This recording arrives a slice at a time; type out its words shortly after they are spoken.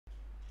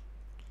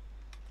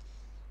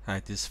Hi,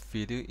 this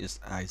video is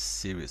I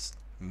series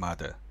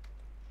Mother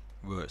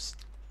words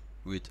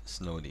with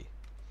slowly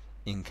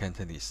in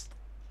Cantonese.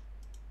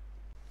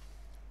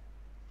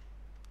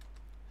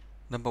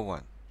 Number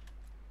 1.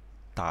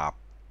 搭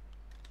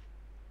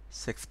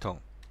sixth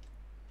tone.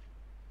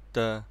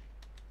 The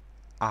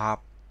鴨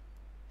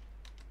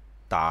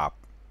搭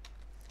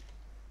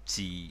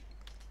G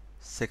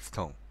sixth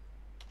tone.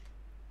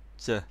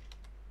 The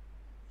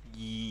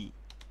衣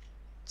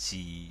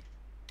G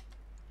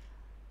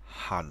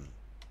行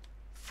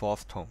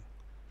fourth tone.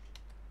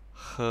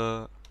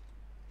 Her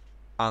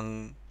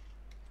行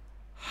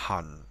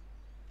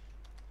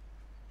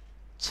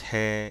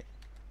車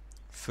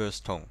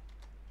first tone.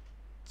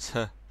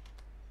車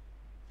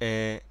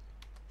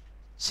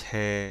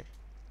車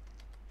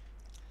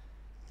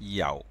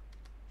遊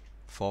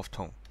fourth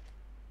tone.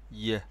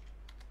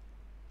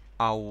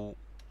 歐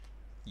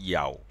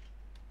遊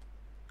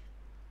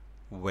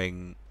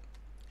泳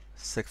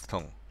sixth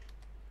tone.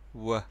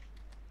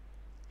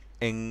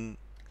 應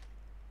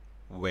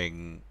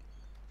泳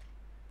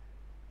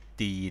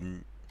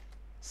電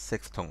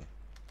sixth tone.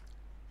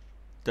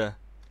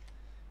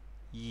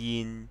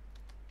 煙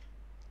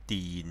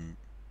電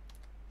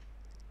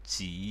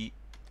紙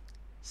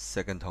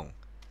second tone.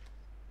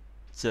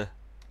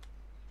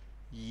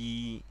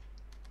 衣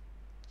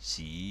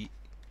紙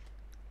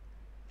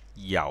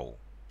油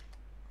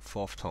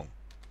fourth tone.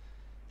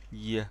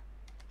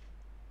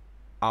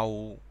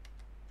 歐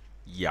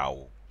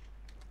油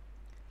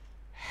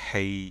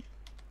氣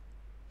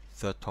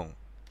third tone.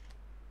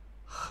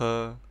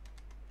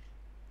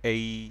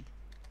 氣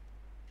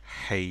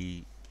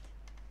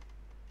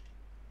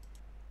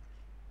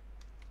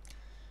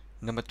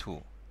Number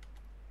 2.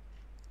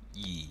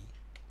 兒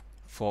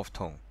fourth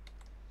tone.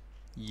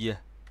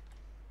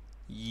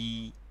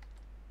 衣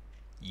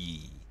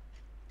兒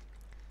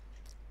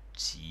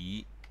子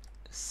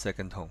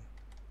second tone.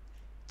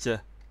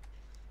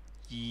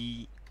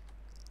 衣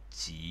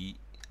子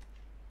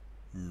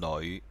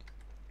女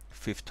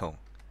fifth tone.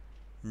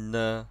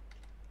 女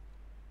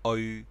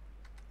兒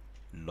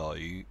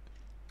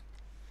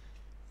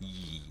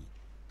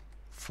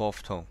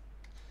fourth tone.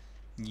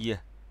 衣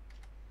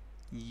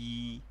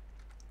兒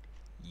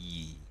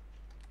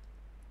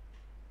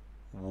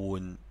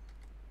換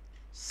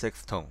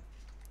sixth tone.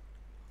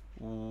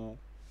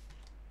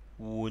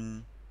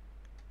 換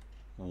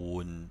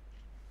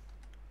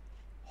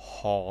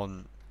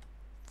看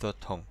third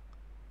tone.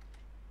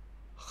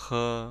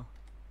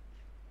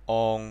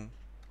 安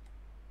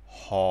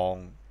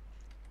看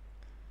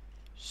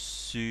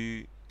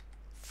書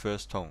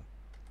first tone.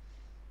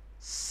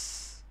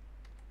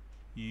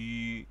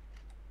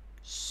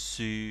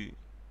 書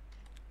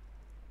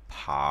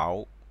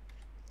跑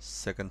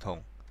second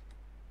tone.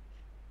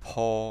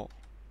 坡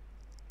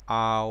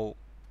拗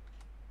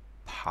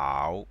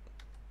跑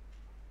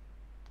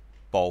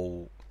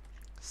步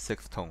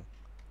sixth tone.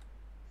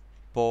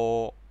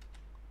 波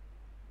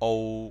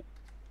奧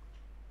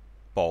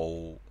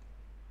步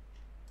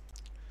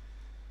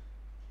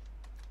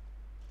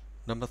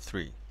Number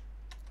 3.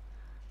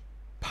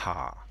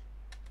 爬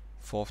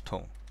fourth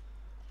tone.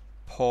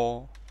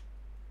 坡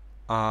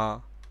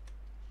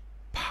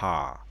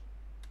爬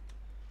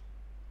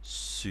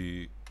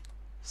樹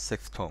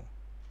sixth tone.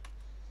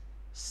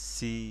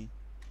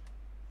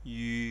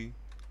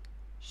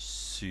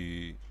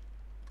 樹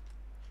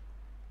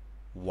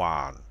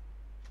環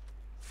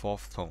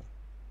fourth tone.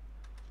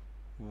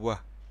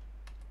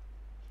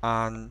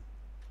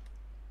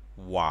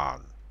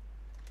 環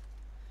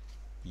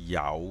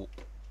有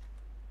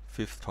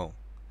fifth tone.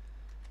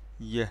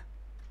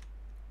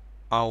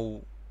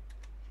 歐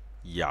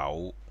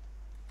有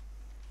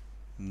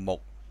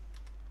木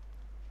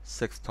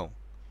sixth tone.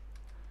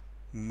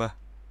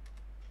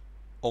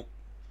 屋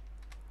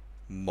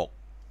木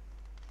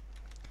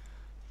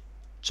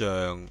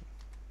象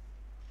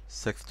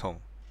sixth tone.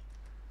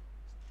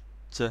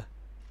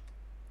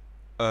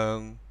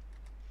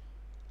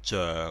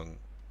 像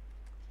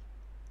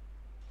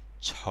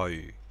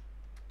錘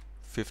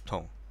fifth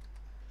tone.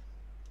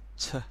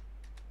 錘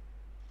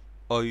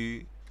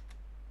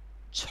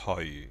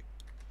錘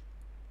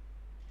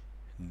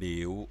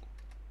鳥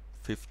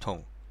fifth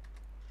tone.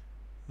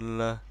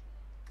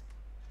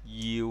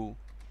 腰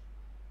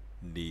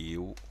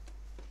鳥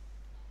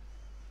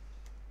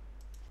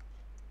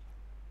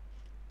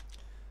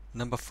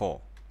Number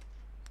 4.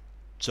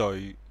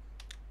 最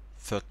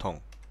third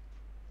tone.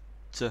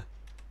 最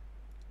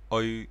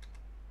愛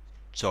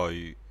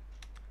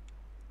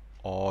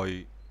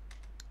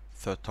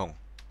third tone.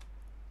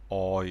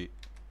 愛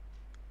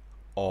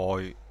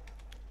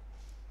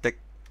的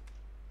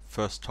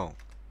first tone.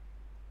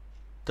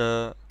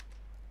 的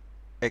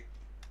的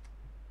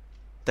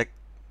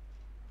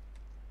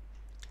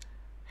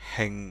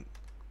興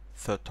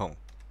third tone.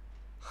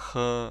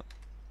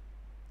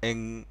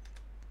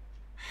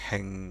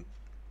 興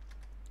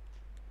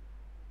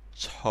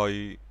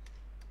吹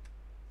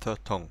third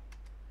tone.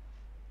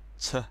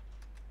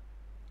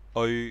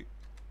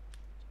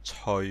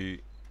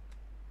 吹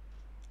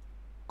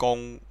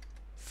公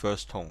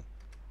first tone.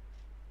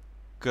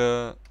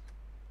 嘅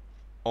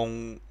อ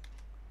ง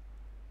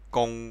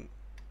工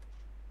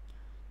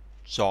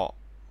作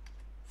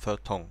合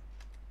同，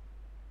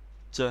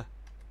即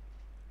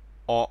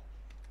惡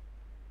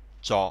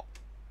作